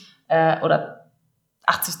 80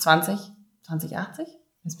 20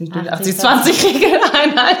 Jetzt bin ich durch 80-20-Regel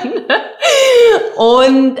einhalten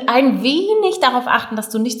und ein wenig darauf achten, dass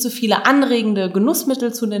du nicht zu viele anregende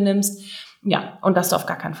Genussmittel zu dir nimmst, und dass du auf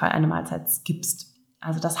gar keinen Fall eine Mahlzeit skippst.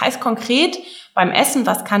 Also das heißt konkret beim Essen,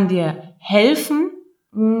 was kann dir helfen,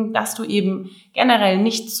 dass du eben generell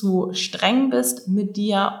nicht zu streng bist mit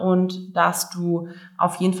dir und dass du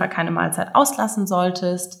auf jeden Fall keine Mahlzeit auslassen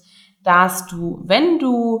solltest, dass du, wenn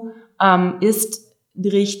du isst,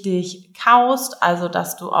 richtig kaust, also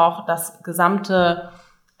dass du auch das gesamte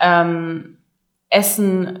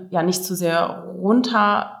Essen nicht zu sehr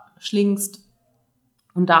runterschlingst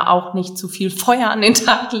und da auch nicht zu viel Feuer an den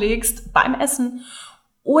Tag legst beim Essen.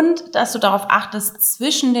 Und dass du darauf achtest,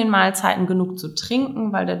 zwischen den Mahlzeiten genug zu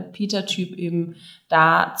trinken, weil der Pitta-Typ eben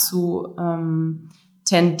dazu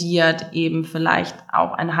tendiert, eben vielleicht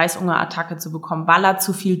auch eine Heißhungerattacke zu bekommen, weil er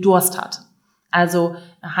zu viel Durst hat. Also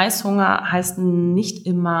Heißhunger heißt nicht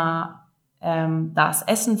immer, dass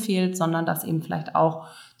Essen fehlt, sondern dass eben vielleicht auch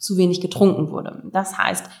zu wenig getrunken wurde. Das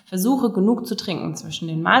heißt, versuche genug zu trinken zwischen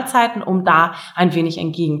den Mahlzeiten, um da ein wenig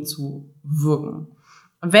entgegenzuwirken.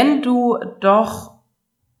 Wenn du doch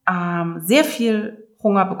sehr viel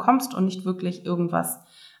Hunger bekommst und nicht wirklich irgendwas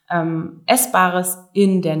Essbares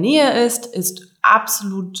in der Nähe ist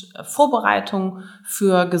absolut Vorbereitung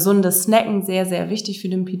für gesundes Snacken sehr, sehr wichtig für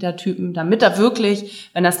den Pitta-Typen, damit er wirklich,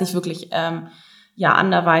 wenn er es nicht wirklich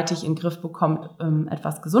anderweitig in den Griff bekommt,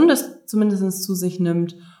 etwas Gesundes zumindest zu sich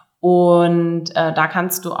nimmt. Und da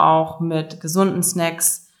kannst du auch mit gesunden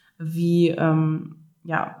Snacks wie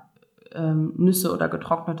Nüsse oder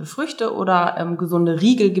getrocknete Früchte oder gesunde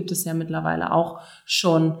Riegel gibt es ja mittlerweile auch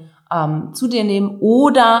schon zu dir nehmen.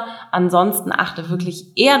 Oder ansonsten achte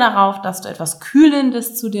wirklich eher darauf, dass du etwas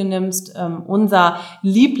Kühlendes zu dir nimmst. Unser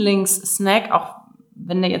Lieblingssnack, auch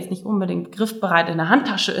wenn der jetzt nicht unbedingt griffbereit in der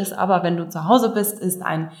Handtasche ist, aber wenn du zu Hause bist, ist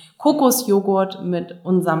ein Kokosjoghurt mit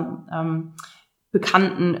unserem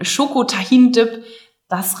bekannten Schoko-Tahin-Dip.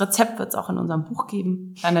 Das Rezept wird es auch in unserem Buch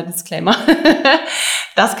geben. Kleiner Disclaimer.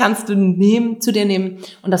 Das kannst du zu dir nehmen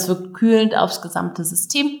und das wirkt kühlend aufs gesamte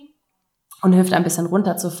System und hilft ein bisschen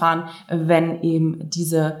runterzufahren, wenn eben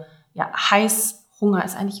diese Heißhunger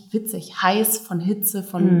ist eigentlich witzig. Heiß von Hitze,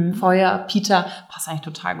 von Feuer, Pitta, passt eigentlich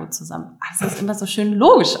total gut zusammen. Also es ist immer so schön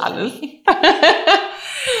logisch alles.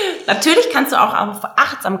 Natürlich kannst du auch auf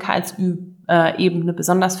Achtsamkeitsebene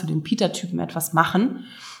besonders für den Pitta-Typen etwas machen.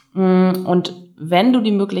 Und wenn du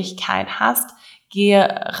die Möglichkeit hast, gehe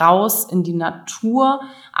raus in die Natur,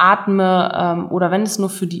 atme, oder wenn es nur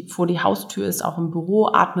vor die Haustür ist, auch im Büro,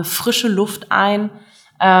 atme frische Luft ein,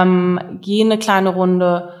 geh eine kleine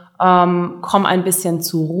Runde, komm ein bisschen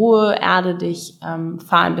zur Ruhe, erde dich,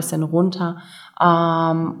 fahr ein bisschen runter.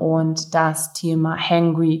 Und das Thema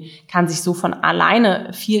Hangry kann sich so von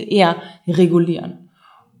alleine viel eher regulieren.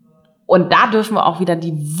 Und da dürfen wir auch wieder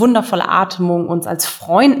die wundervolle Atmung uns als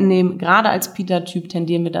Freund nehmen. Gerade als Peter-Typ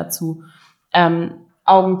tendieren wir dazu,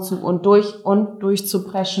 Augen zu und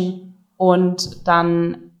durchzupreschen. Und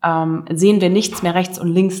dann sehen wir nichts mehr rechts und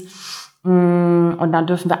links. Und dann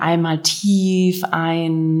dürfen wir einmal tief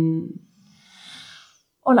ein-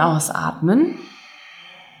 und ausatmen.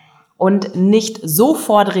 Und nicht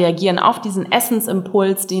sofort reagieren auf diesen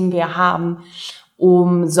Essensimpuls, den wir haben,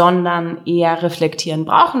 sondern eher reflektieren.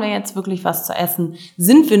 Brauchen wir jetzt wirklich was zu essen?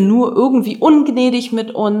 Sind wir nur irgendwie ungnädig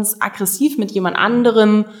mit uns, aggressiv mit jemand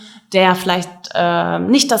anderem, der vielleicht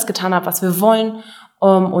nicht das getan hat, was wir wollen,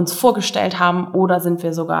 uns vorgestellt haben? Oder sind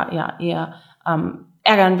wir sogar eher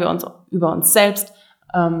ärgern wir uns über uns selbst?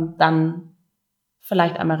 Dann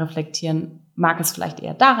vielleicht einmal reflektieren, mag es vielleicht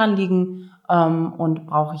eher daran liegen, und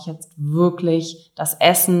brauche ich jetzt wirklich das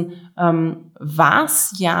Essen,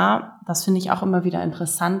 was ja, das finde ich auch immer wieder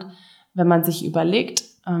interessant, wenn man sich überlegt,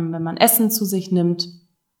 wenn man Essen zu sich nimmt,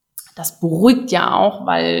 das beruhigt ja auch,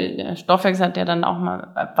 weil der Stoffwechsel hat ja dann auch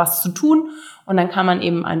mal was zu tun und dann kann man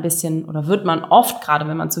eben ein bisschen, oder wird man oft, gerade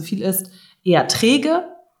wenn man zu viel isst, eher träge.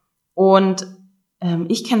 Und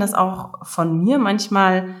ich kenne das auch von mir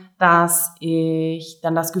manchmal, dass ich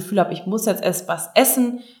dann das Gefühl habe, ich muss jetzt erst was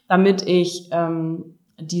essen, damit ich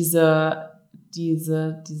dieses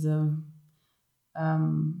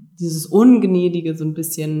Ungnädige so ein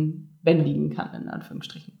bisschen bändigen kann, in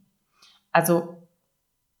Anführungsstrichen. Also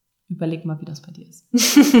überleg mal, wie das bei dir ist.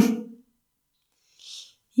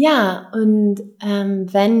 Ja, und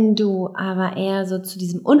wenn du aber eher so zu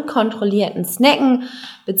diesem unkontrollierten Snacken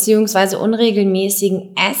beziehungsweise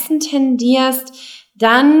unregelmäßigen Essen tendierst,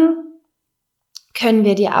 dann können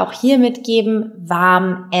wir dir auch hier mitgeben,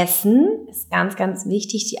 warm essen. Ist ganz, ganz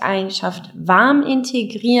wichtig, die Eigenschaft warm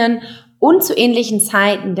integrieren und zu ähnlichen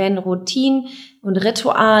Zeiten, denn Routinen und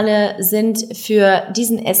Rituale sind für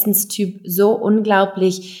diesen Essenstyp so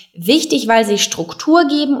unglaublich wichtig, weil sie Struktur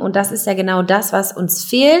geben und das ist ja genau das, was uns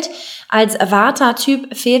fehlt. Als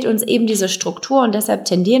Vata-Typ fehlt uns eben diese Struktur und deshalb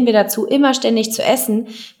tendieren wir dazu, immer ständig zu essen,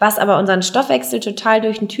 was aber unseren Stoffwechsel total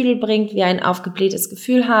durch den Tüdel bringt, wir ein aufgeblähtes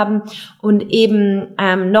Gefühl haben und eben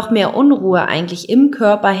noch mehr Unruhe eigentlich im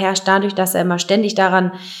Körper herrscht, dadurch, dass er immer ständig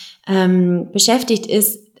daran beschäftigt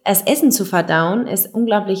ist, das Essen zu verdauen, ist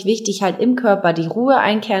unglaublich wichtig, halt im Körper die Ruhe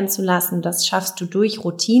einkehren zu lassen. Das schaffst du durch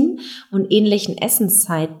Routinen und ähnlichen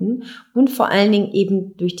Essenszeiten und vor allen Dingen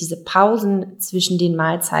eben durch diese Pausen zwischen den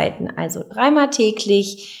Mahlzeiten. Also 3-mal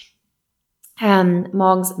täglich,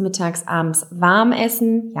 morgens, mittags, abends warm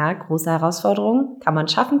essen. Ja, große Herausforderung. Kann man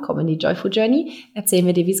schaffen. Komm in die Joyful Journey. Erzählen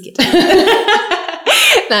wir dir, wie es geht.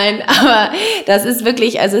 Nein, aber das ist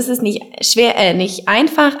wirklich, also es ist nicht schwer, nicht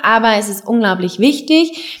einfach, aber es ist unglaublich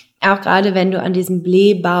wichtig, auch gerade wenn du an diesem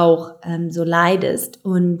Blähbauch so leidest.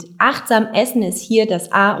 Und achtsam essen ist hier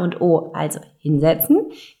das A und O. Also hinsetzen,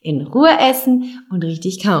 in Ruhe essen und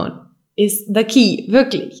richtig kauen ist the key,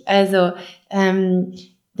 wirklich. Also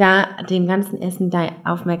da dem ganzen Essen deine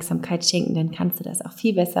Aufmerksamkeit schenken, dann kannst du das auch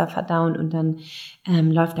viel besser verdauen und dann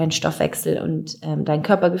läuft dein Stoffwechsel und dein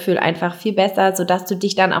Körpergefühl einfach viel besser, sodass du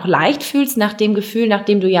dich dann auch leicht fühlst nach dem Gefühl, nach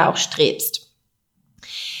dem du ja auch strebst.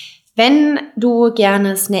 Wenn du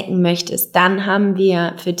gerne snacken möchtest, dann haben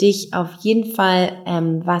wir für dich auf jeden Fall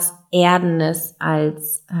was Erdenes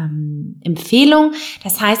als Empfehlung.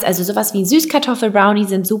 Das heißt also sowas wie Süßkartoffelbrownie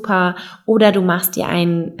sind super oder du machst dir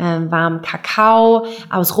einen warmen Kakao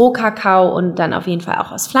aus Rohkakao und dann auf jeden Fall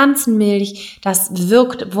auch aus Pflanzenmilch. Das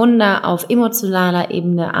wirkt Wunder auf emotionaler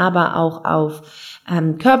Ebene, aber auch auf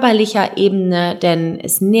körperlicher Ebene, denn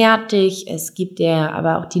es nährt dich, es gibt dir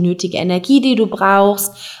aber auch die nötige Energie, die du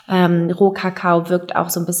brauchst. Rohkakao wirkt auch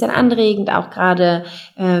so ein bisschen anregend, auch gerade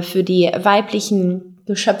für die weiblichen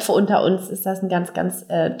Geschöpfe unter uns ist das eine ganz, ganz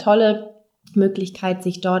tolle Möglichkeit,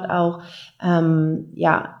 sich dort auch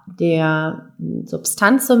der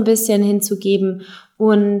Substanz so ein bisschen hinzugeben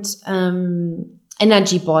und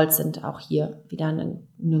Energy Balls sind auch hier wieder eine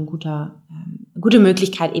gute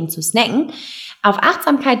Möglichkeit eben zu snacken. Auf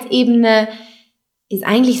Achtsamkeitsebene ist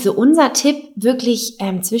eigentlich so unser Tipp wirklich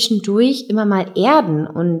zwischendurch immer mal erden.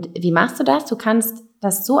 Und wie machst du das? Du kannst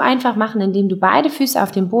das so einfach machen, indem du beide Füße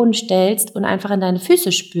auf den Boden stellst und einfach in deine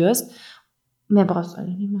Füße spürst. Mehr brauchst du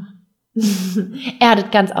eigentlich nicht machen.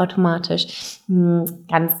 erdet ganz automatisch.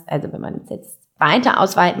 Also wenn man es jetzt weiter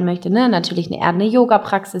ausweiten möchte, ne, natürlich eine erdende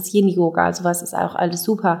Yoga-Praxis, Yin-Yoga, sowas ist auch alles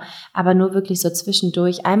super, aber nur wirklich so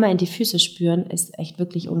zwischendurch einmal in die Füße spüren, ist echt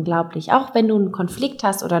wirklich unglaublich. Auch wenn du einen Konflikt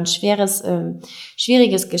hast oder ein schwieriges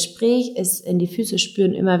Gespräch, ist in die Füße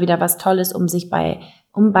spüren immer wieder was Tolles, um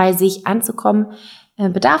bei sich anzukommen.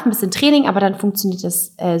 Bedarf ein bisschen Training, aber dann funktioniert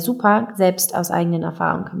das super. Selbst aus eigenen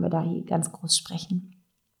Erfahrungen können wir da hier ganz groß sprechen.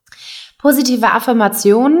 Positive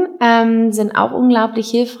Affirmationen sind auch unglaublich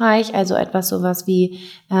hilfreich, also sowas wie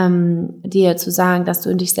dir zu sagen, dass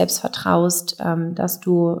du in dich selbst vertraust, dass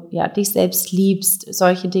du dich selbst liebst.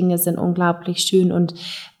 Solche Dinge sind unglaublich schön und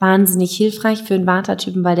wahnsinnig hilfreich für einen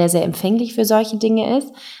Vata-Typen, weil der sehr empfänglich für solche Dinge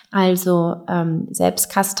ist. Also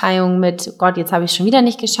Selbstkasteiung mit Gott, jetzt habe ich es schon wieder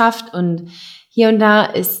nicht geschafft und hier und da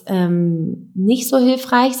ist nicht so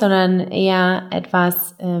hilfreich, sondern eher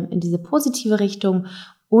etwas in diese positive Richtung.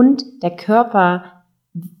 Und der Körper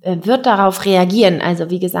wird darauf reagieren. Also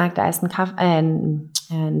wie gesagt, da ist ein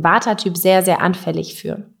Vata-Typ sehr, sehr anfällig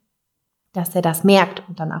für, dass er das merkt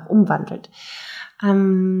und dann auch umwandelt.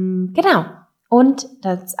 Genau. Und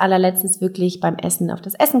das allerletzte ist wirklich beim Essen auf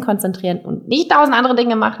das Essen konzentrieren und nicht 1000 andere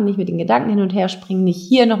Dinge machen, nicht mit den Gedanken hin und her springen, nicht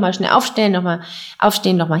hier nochmal schnell aufstehen, nochmal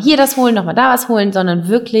hier das holen, nochmal da was holen, sondern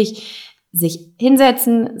wirklich sich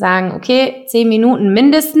hinsetzen, sagen, okay, 10 Minuten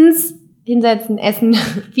mindestens, hinsetzen, essen,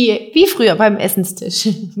 wie früher beim Essenstisch,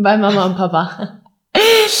 bei Mama und Papa.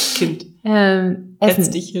 Kind.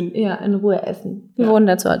 Essen. Dich hin. Ja, in Ruhe essen. Wir wurden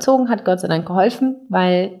dazu erzogen, hat Gott sei Dank geholfen,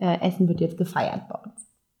 weil Essen wird jetzt gefeiert bei uns.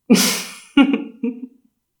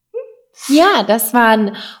 Ja, das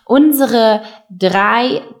waren unsere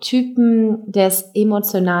 3 Typen des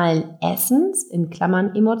emotionalen Essens, in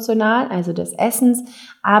Klammern emotional, also des Essens,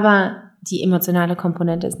 aber die emotionale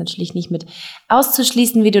Komponente ist natürlich nicht mit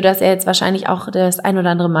auszuschließen, wie du das ja jetzt wahrscheinlich auch das ein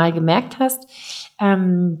oder andere Mal gemerkt hast.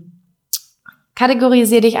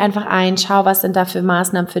 Kategorisier dich einfach ein, schau, was sind da für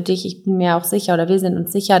Maßnahmen für dich. Ich bin mir auch sicher oder wir sind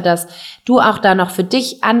uns sicher, dass du auch da noch für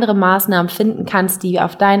dich andere Maßnahmen finden kannst, die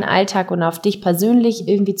auf deinen Alltag und auf dich persönlich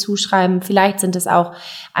irgendwie zuschreiben. Vielleicht sind es auch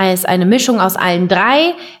als eine Mischung aus allen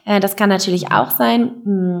 3. Das kann natürlich auch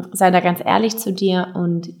sein. Sei da ganz ehrlich zu dir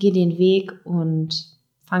und geh den Weg und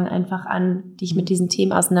fang einfach an, dich mit diesen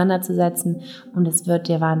Themen auseinanderzusetzen und es wird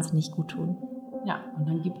dir wahnsinnig gut tun. Ja, und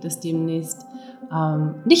dann gibt es demnächst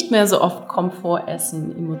nicht mehr so oft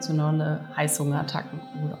Komfortessen, emotionale Heißhungerattacken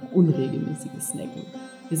oder unregelmäßiges Snacken.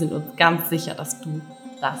 Wir sind uns ganz sicher, dass du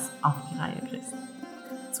das auf die Reihe kriegst,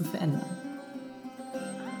 zu verändern.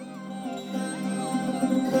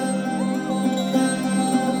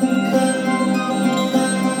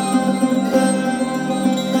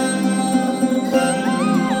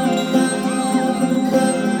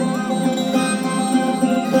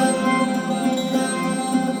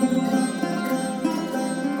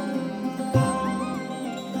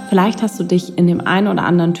 Vielleicht hast du dich in dem einen oder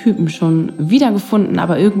anderen Typen schon wiedergefunden,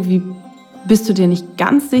 aber irgendwie bist du dir nicht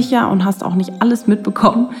ganz sicher und hast auch nicht alles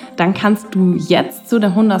mitbekommen. Dann kannst du jetzt zu der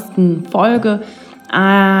 100. Folge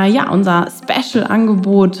unser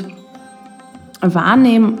Special-Angebot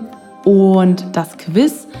wahrnehmen und das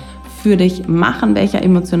Quiz für dich machen, welcher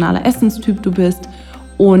emotionale Essenstyp du bist.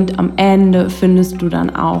 Und am Ende findest du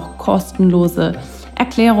dann auch kostenlose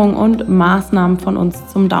Erklärungen und Maßnahmen von uns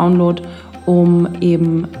zum Download, um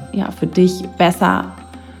eben für dich besser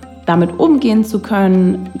damit umgehen zu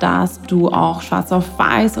können, dass du auch schwarz auf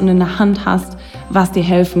weiß und in der Hand hast, was dir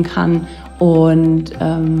helfen kann und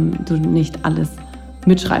du nicht alles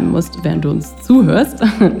mitschreiben musst, während du uns zuhörst. Das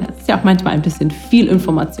ist ja auch manchmal ein bisschen viel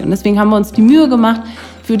Information. Deswegen haben wir uns die Mühe gemacht,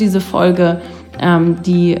 für diese Folge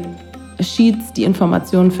die Sheets, die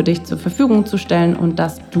Informationen für dich zur Verfügung zu stellen und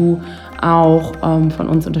dass du auch von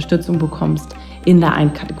uns Unterstützung bekommst in der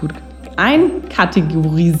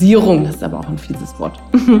Einkategorisierung, das ist aber auch ein fieses Wort.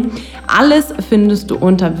 Alles findest du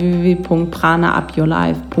unter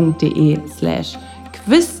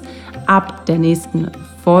www.pranaupyourlife.de/quiz ab der nächsten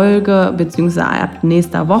Folge bzw. ab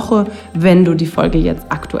nächster Woche. Wenn du die Folge jetzt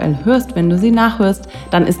aktuell hörst, wenn du sie nachhörst,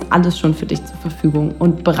 dann ist alles schon für dich zur Verfügung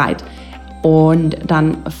und bereit. Und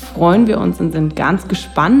dann freuen wir uns und sind ganz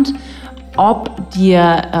gespannt, ob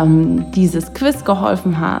dir dieses Quiz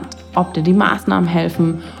geholfen hat, ob dir die Maßnahmen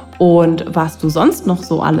helfen und was du sonst noch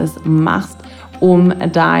so alles machst, um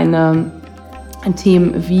deine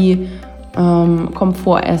Themen wie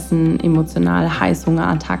Komfortessen, emotionale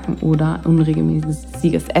Heißhungerattacken oder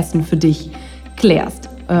unregelmäßiges Essen für dich klärst.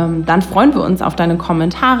 Dann freuen wir uns auf deine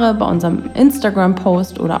Kommentare bei unserem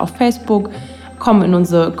Instagram-Post oder auf Facebook. Komm in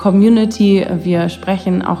unsere Community. Wir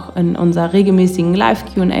sprechen auch in unserer regelmäßigen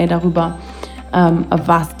Live-Q&A darüber,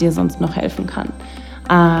 was dir sonst noch helfen kann.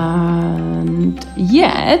 Und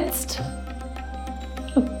jetzt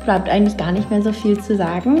bleibt eigentlich gar nicht mehr so viel zu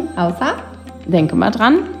sagen, außer denke mal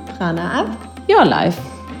dran, Prana ab. your life.